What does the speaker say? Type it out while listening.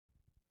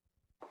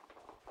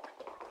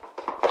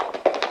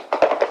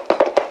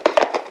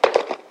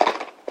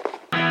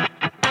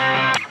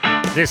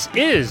This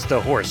is the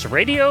Horse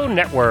Radio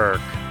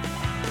Network.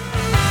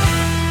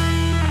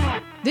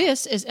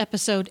 This is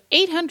episode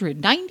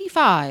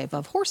 895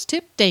 of Horse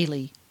Tip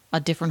Daily. A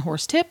different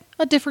horse tip,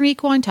 a different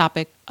equine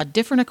topic, a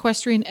different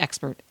equestrian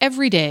expert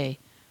every day.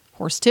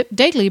 Horse Tip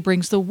Daily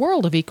brings the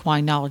world of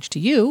equine knowledge to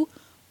you,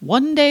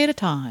 one day at a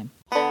time.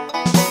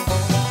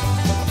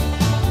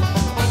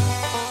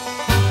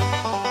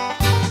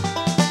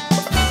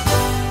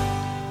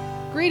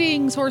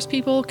 Greetings, horse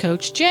people.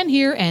 Coach Jen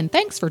here, and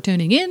thanks for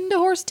tuning in to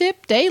Horse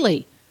Tip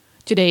Daily.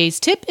 Today's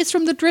tip is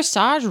from the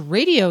Dressage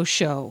Radio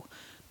Show.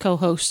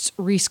 Co-hosts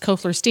Reese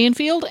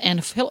Koffler-Stanfield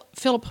and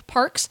Philip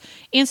Parks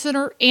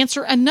answer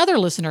another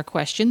listener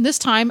question, this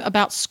time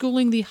about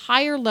schooling the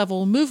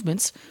higher-level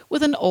movements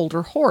with an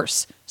older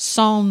horse,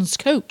 sans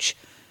coach.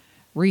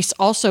 Reese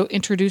also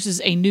introduces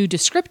a new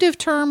descriptive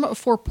term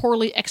for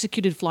poorly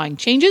executed flying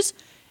changes,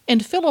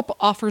 and Philip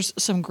offers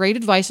some great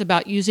advice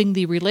about using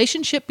the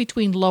relationship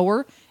between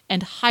lower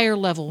and higher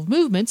level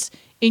movements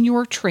in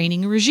your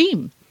training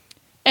regime.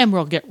 And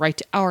we'll get right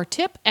to our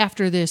tip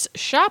after this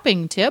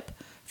shopping tip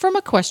from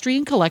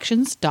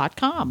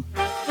EquestrianCollections.com.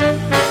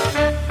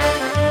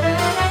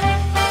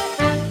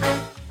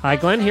 Hi,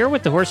 Glenn here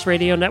with the Horse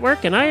Radio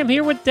Network, and I am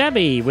here with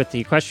Debbie with the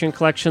Equestrian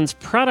Collections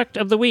Product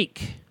of the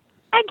Week.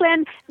 Hi,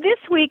 Glenn. This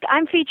week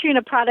I'm featuring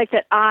a product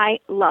that I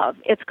love.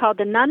 It's called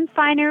the None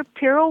Finer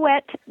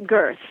Pirouette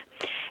Girth.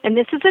 And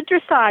this is a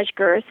dressage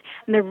girth.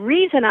 And the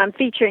reason I'm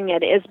featuring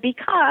it is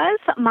because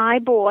my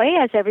boy,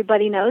 as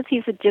everybody knows,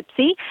 he's a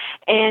gypsy.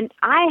 And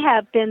I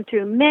have been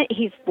through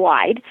he's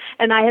wide,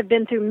 and I have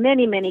been through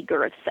many, many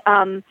girths.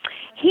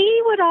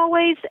 He would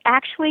always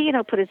actually,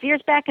 put his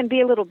ears back and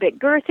be a little bit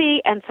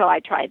girthy. And so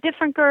I try a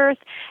different girth,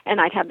 and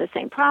I'd have the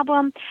same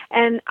problem.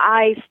 And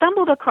I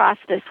stumbled across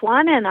this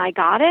one, and I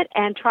got it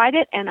and tried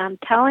it. And I'm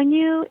telling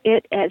you,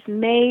 it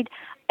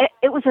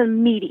was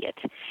immediate.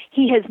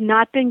 He has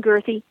not been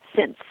girthy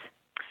since.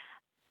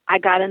 I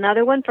got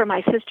another one for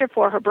my sister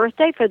for her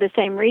birthday for the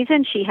same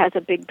reason. She has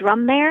a big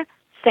drum there.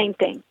 Same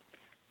thing.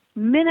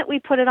 Minute we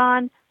put it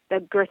on, the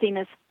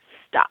girthiness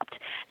stopped.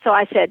 So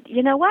I said,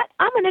 you know what?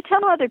 I'm going to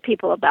tell other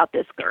people about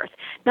this girth.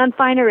 None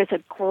Finer is a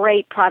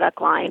great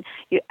product line.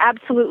 You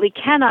absolutely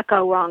cannot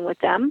go wrong with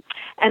them.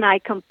 And I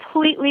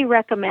completely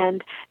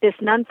recommend this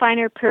None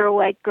Finer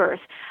Pirouette girth.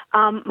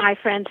 My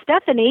friend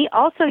Stephanie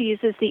also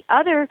uses the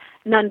other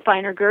None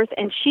Finer girth,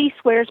 and she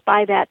swears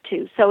by that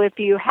too. So if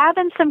you're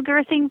having some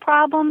girthing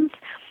problems,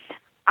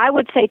 I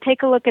would say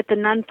take a look at the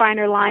None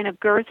Finer line of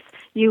girths.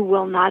 You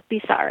will not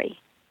be sorry.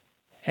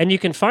 And you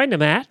can find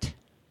them at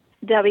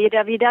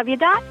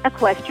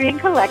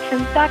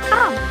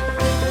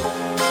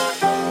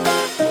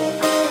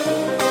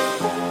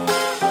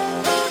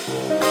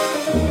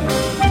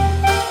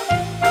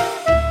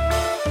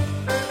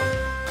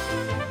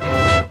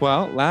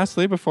Well,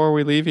 lastly, before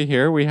we leave you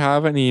here, we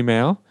have an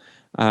email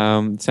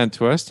sent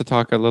to us to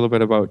talk a little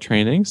bit about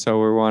training.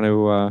 So we want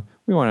to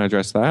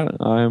address that.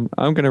 I'm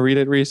going to read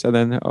it, Reese, and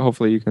then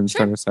hopefully you can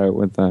start us out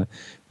with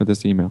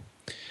this email.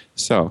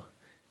 So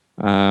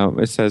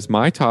it says,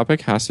 my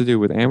topic has to do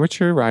with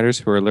amateur riders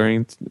who are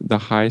learning the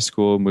high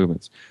school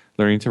movements,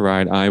 learning to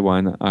ride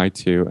I1,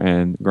 I2,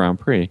 and Grand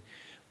Prix.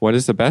 What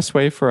is the best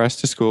way for us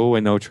to school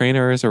when no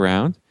trainer is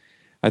around?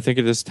 I think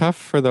it is tough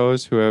for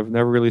those who have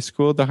never really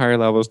schooled the higher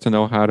levels to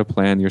know how to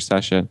plan your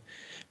session,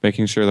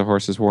 making sure the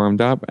horse is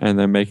warmed up, and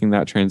then making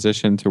that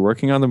transition to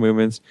working on the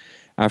movements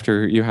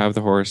after you have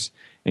the horse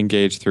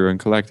engaged through and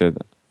collected.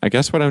 I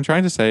guess what I'm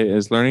trying to say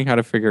is learning how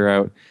to figure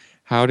out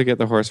how to get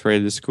the horse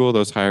ready to school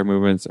those higher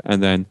movements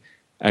and then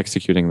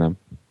executing them.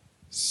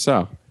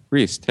 So,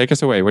 Reese, take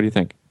us away. What do you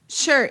think?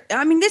 Sure.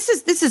 I mean, this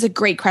is a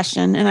great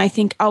question, and I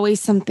think always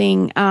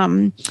something.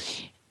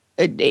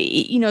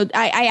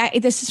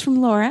 This is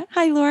from Laura.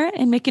 Hi, Laura,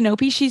 and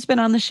Micanopy. She's been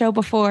on the show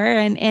before,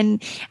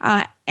 and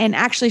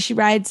actually she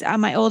rides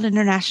my old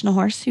international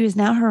horse, who is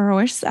now her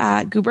horse,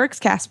 Guberg's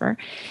Casper.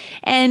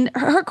 And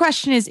her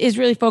question is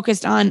really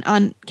focused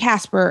on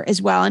Casper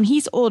as well. And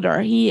he's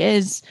older. He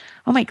is,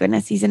 oh my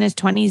goodness, he's in his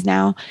 20s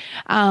now,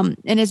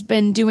 and has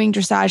been doing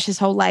dressage his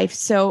whole life.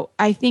 So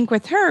I think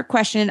with her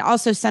question, it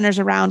also centers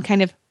around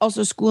kind of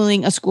also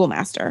schooling a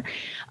schoolmaster.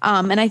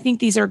 And I think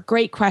these are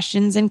great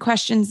questions, and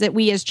questions that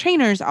we as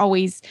trainers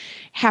always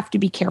have to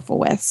be careful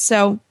with.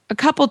 So a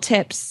couple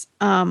tips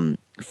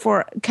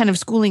for kind of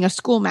schooling a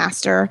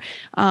schoolmaster.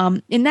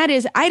 And that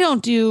is, I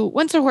don't do,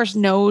 once a horse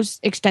knows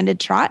extended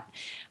trot,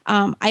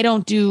 I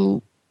don't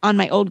do on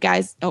my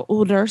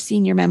older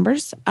senior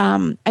members.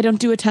 I don't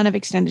do a ton of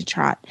extended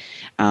trot.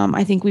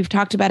 I think we've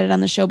talked about it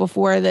on the show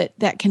before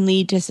that can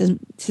lead to some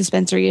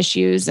suspensory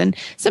issues and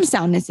some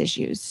soundness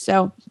issues.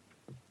 So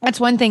that's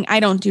one thing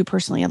I don't do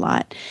personally a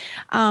lot.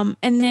 And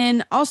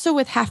then also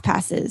with half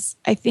passes,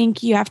 I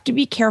think you have to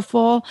be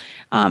careful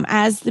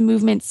as the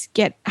movements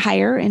get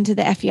higher into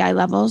the FEI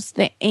levels,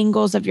 the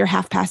angles of your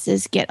half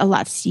passes get a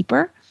lot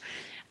steeper.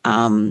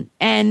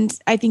 And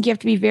I think you have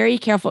to be very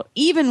careful,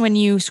 even when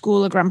you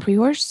school a Grand Prix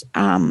horse,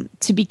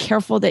 to be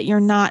careful that you're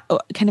not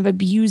kind of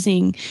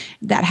abusing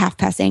that half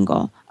pass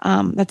angle.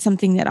 That's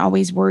something that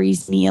always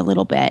worries me a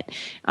little bit,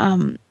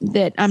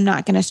 that I'm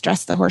not going to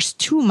stress the horse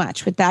too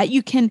much with that.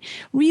 You can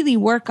really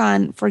work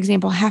on, for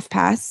example, half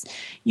pass.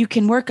 You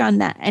can work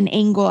on an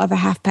angle of a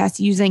half pass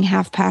using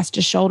half pass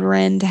to shoulder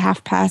in to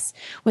half pass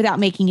without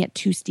making it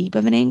too steep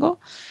of an angle.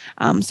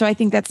 So I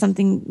think that's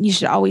something you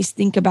should always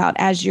think about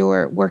as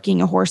you're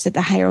working a horse at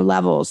the higher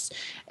levels.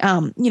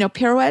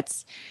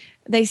 Pirouettes,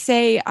 they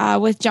say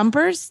with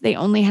jumpers, they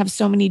only have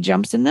so many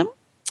jumps in them.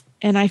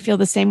 And I feel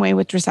the same way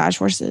with dressage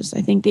horses.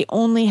 I think they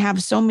only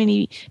have so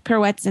many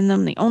pirouettes in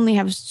them. They only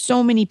have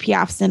so many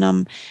piafs in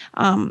them.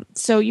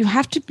 So you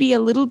have to be a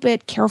little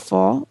bit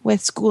careful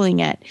with schooling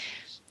it.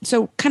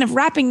 So kind of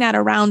wrapping that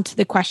around to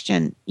the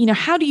question,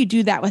 how do you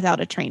do that without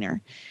a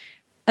trainer?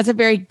 That's a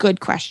very good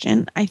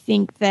question. I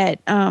think that,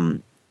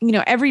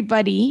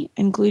 everybody,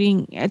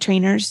 including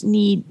trainers,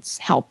 needs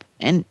help.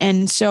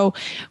 And so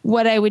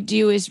what I would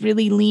do is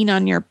really lean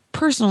on your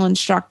personal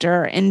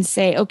instructor and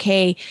say,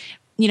 okay,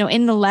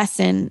 in the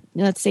lesson,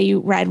 let's say you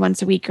ride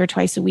once a week or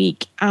twice a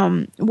week,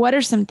 what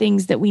are some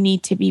things that we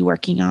need to be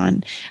working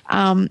on?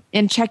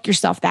 And check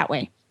yourself that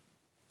way.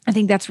 I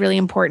think that's really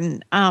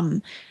important.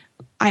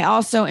 I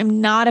also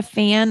am not a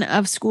fan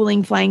of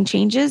schooling flying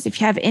changes. If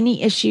you have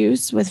any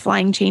issues with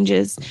flying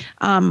changes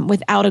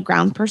without a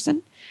ground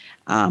person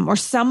or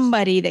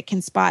somebody that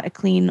can spot a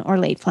clean or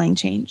late flying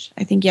change,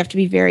 I think you have to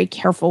be very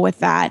careful with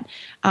that.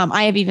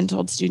 I have even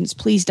told students,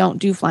 please don't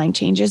do flying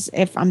changes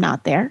if I'm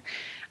not there.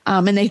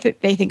 And they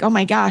think, oh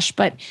my gosh,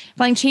 but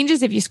flying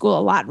changes, if you school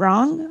a lot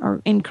wrong or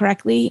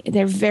incorrectly,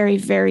 they're very,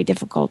 very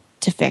difficult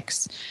to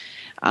fix.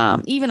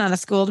 Even on a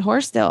schooled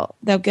horse, they'll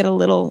get a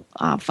little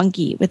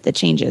funky with the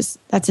changes.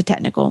 That's a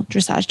technical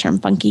dressage term,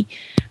 funky.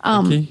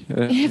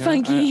 Funky.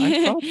 Funky.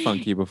 I felt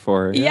funky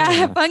before.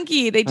 Yeah,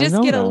 funky. They just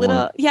get a little.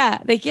 One. Yeah,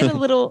 they get a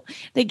little.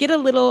 They get a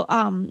little.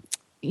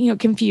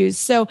 Confused.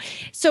 So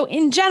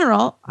in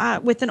general,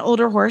 with an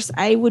older horse,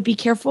 I would be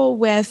careful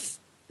with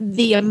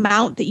the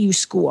amount that you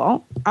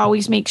school.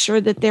 Always make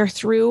sure that they're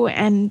through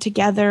and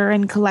together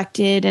and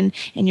collected, and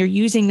you're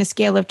using the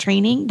scale of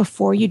training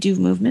before you do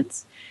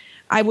movements.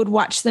 I would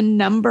watch the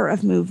number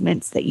of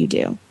movements that you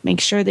do. Make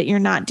sure that you're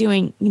not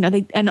doing,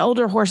 an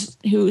older horse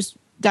who's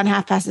done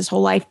half pass his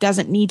whole life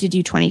doesn't need to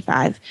do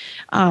 25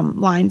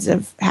 lines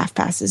of half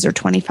passes or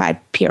 25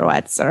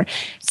 pirouettes.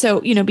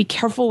 Be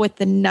careful with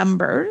the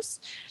numbers.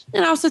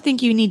 And I also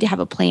think you need to have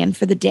a plan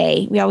for the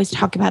day. We always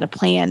talk about a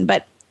plan,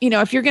 but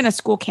if you're going to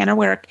school canter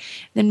work,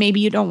 then maybe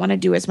you don't want to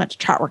do as much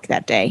trot work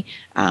that day.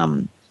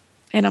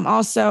 And I'm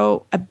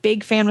also a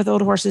big fan with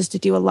old horses to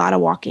do a lot of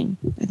walking.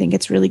 I think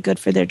it's really good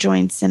for their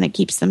joints and it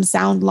keeps them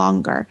sound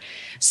longer.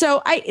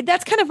 So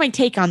that's kind of my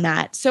take on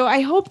that. So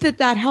I hope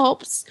that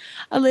helps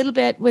a little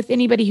bit with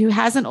anybody who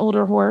has an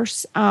older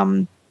horse.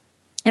 And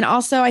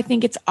also I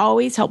think it's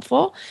always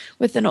helpful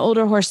with an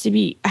older horse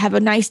to have a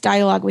nice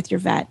dialogue with your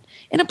vet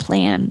and a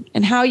plan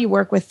and how you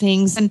work with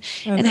things and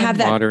have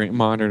that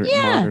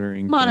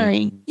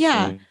monitoring.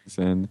 Yeah. Things.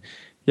 And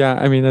yeah,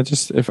 I mean,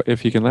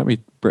 if you can let me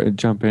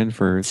jump in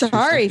for.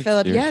 Sorry,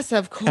 Philip. Here. Yes,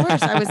 of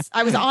course.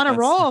 I was on a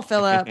roll,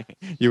 Philip.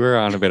 You were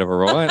on a bit of a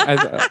roll.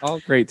 All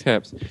great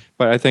tips,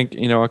 but I think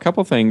a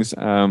couple things.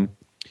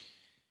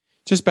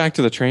 Just back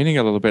to the training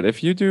a little bit.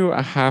 If you do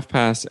a half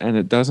pass and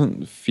it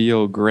doesn't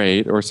feel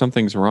great or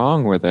something's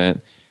wrong with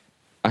it,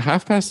 a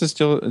half pass is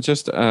still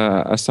just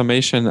a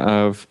summation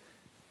of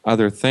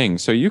other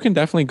things. So you can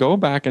definitely go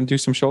back and do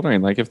some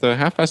shouldering. Like if the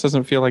half pass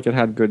doesn't feel like it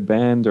had good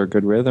bend or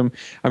good rhythm,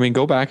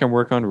 go back and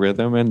work on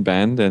rhythm and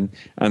bend and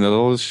a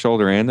little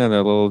shoulder in and a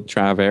little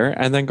travers,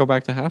 and then go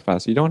back to half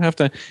pass. You don't have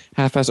to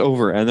half pass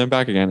over and then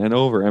back again and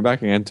over and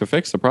back again to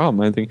fix the problem.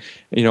 I think,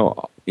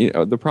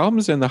 the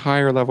problems in the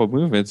higher level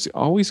movements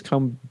always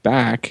come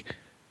back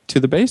to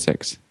the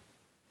basics.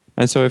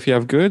 And so if you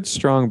have good,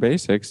 strong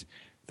basics,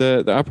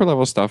 the upper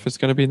level stuff is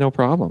going to be no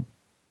problem.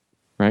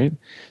 Right.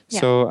 Yeah.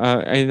 So,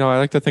 I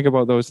like to think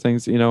about those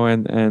things,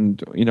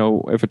 and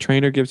if a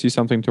trainer gives you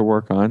something to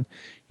work on,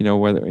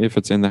 whether if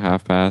it's in the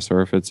half pass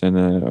or if it's in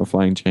a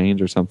flying change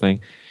or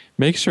something,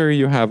 make sure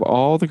you have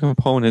all the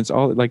components,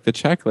 all like the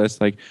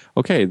checklist, like,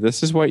 okay,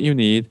 this is what you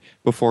need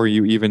before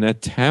you even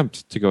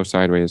attempt to go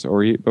sideways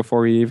or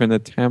before you even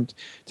attempt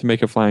to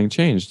make a flying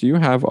change. Do you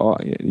have,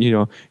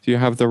 do you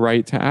have the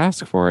right to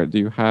ask for it? Do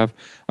you have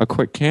a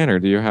quick canter?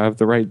 Do you have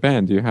the right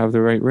bend? Do you have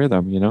the right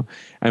rhythm,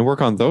 and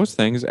work on those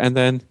things. And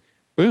then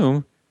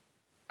boom,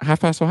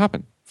 half pass will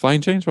happen.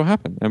 Flying change will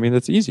happen.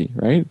 It's easy,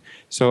 right?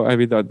 So,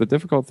 the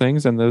difficult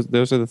things, and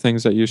those are the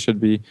things that you should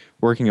be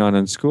working on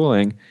in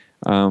schooling,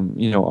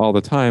 all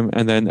the time,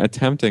 and then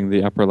attempting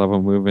the upper level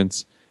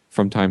movements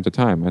from time to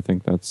time. I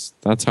think that's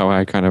how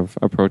I kind of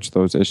approach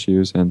those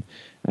issues, and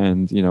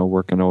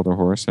work an older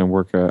horse and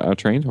work a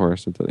trained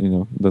horse. It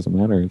doesn't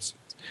matter.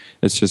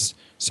 It's just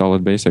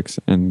solid basics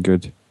and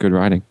good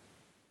riding.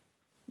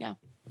 Yeah,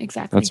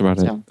 exactly. That's about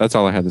it. That's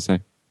all I had to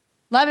say.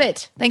 Love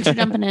it. Thanks for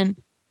jumping in.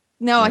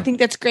 No, I think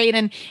that's great.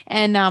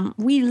 And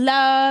we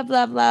love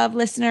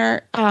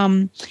listener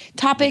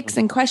topics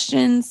and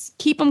questions.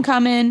 Keep them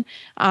coming.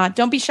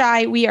 Don't be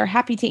shy. We are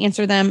happy to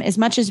answer them as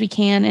much as we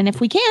can. And if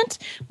we can't,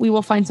 we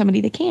will find somebody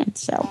that can.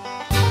 So.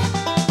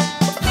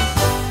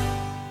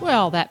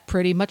 Well, that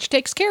pretty much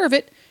takes care of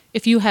it.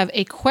 If you have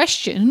a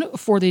question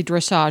for the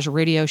Dressage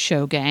Radio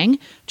Show gang,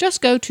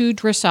 just go to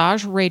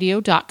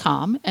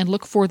dressageradio.com and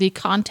look for the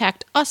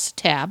Contact Us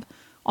tab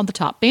on the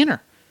top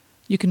banner.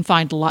 You can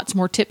find lots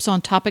more tips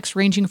on topics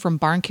ranging from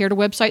barn care to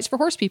websites for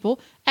horse people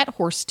at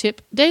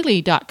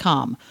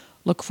horsetipdaily.com.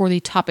 Look for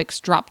the topics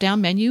drop-down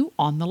menu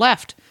on the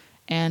left.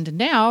 And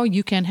now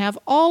you can have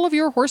all of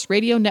your Horse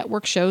Radio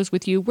Network shows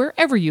with you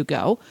wherever you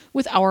go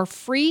with our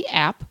free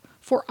app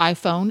for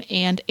iPhone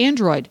and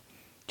Android.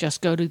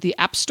 Just go to the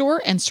App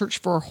Store and search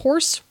for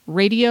Horse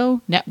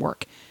Radio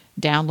Network.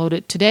 Download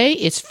it today.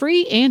 It's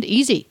free and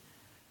easy.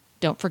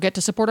 Don't forget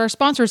to support our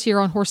sponsors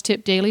here on Horse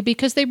Tip Daily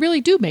because they really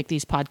do make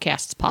these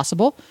podcasts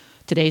possible.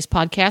 Today's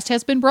podcast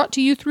has been brought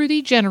to you through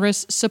the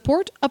generous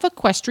support of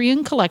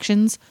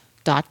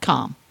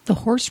EquestrianCollections.com. The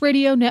Horse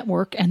Radio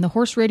Network and the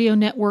Horse Radio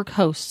Network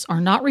hosts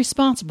are not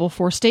responsible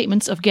for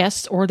statements of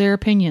guests or their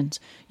opinions.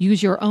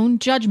 Use your own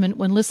judgment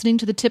when listening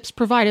to the tips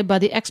provided by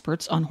the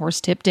experts on Horse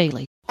Tip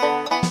Daily.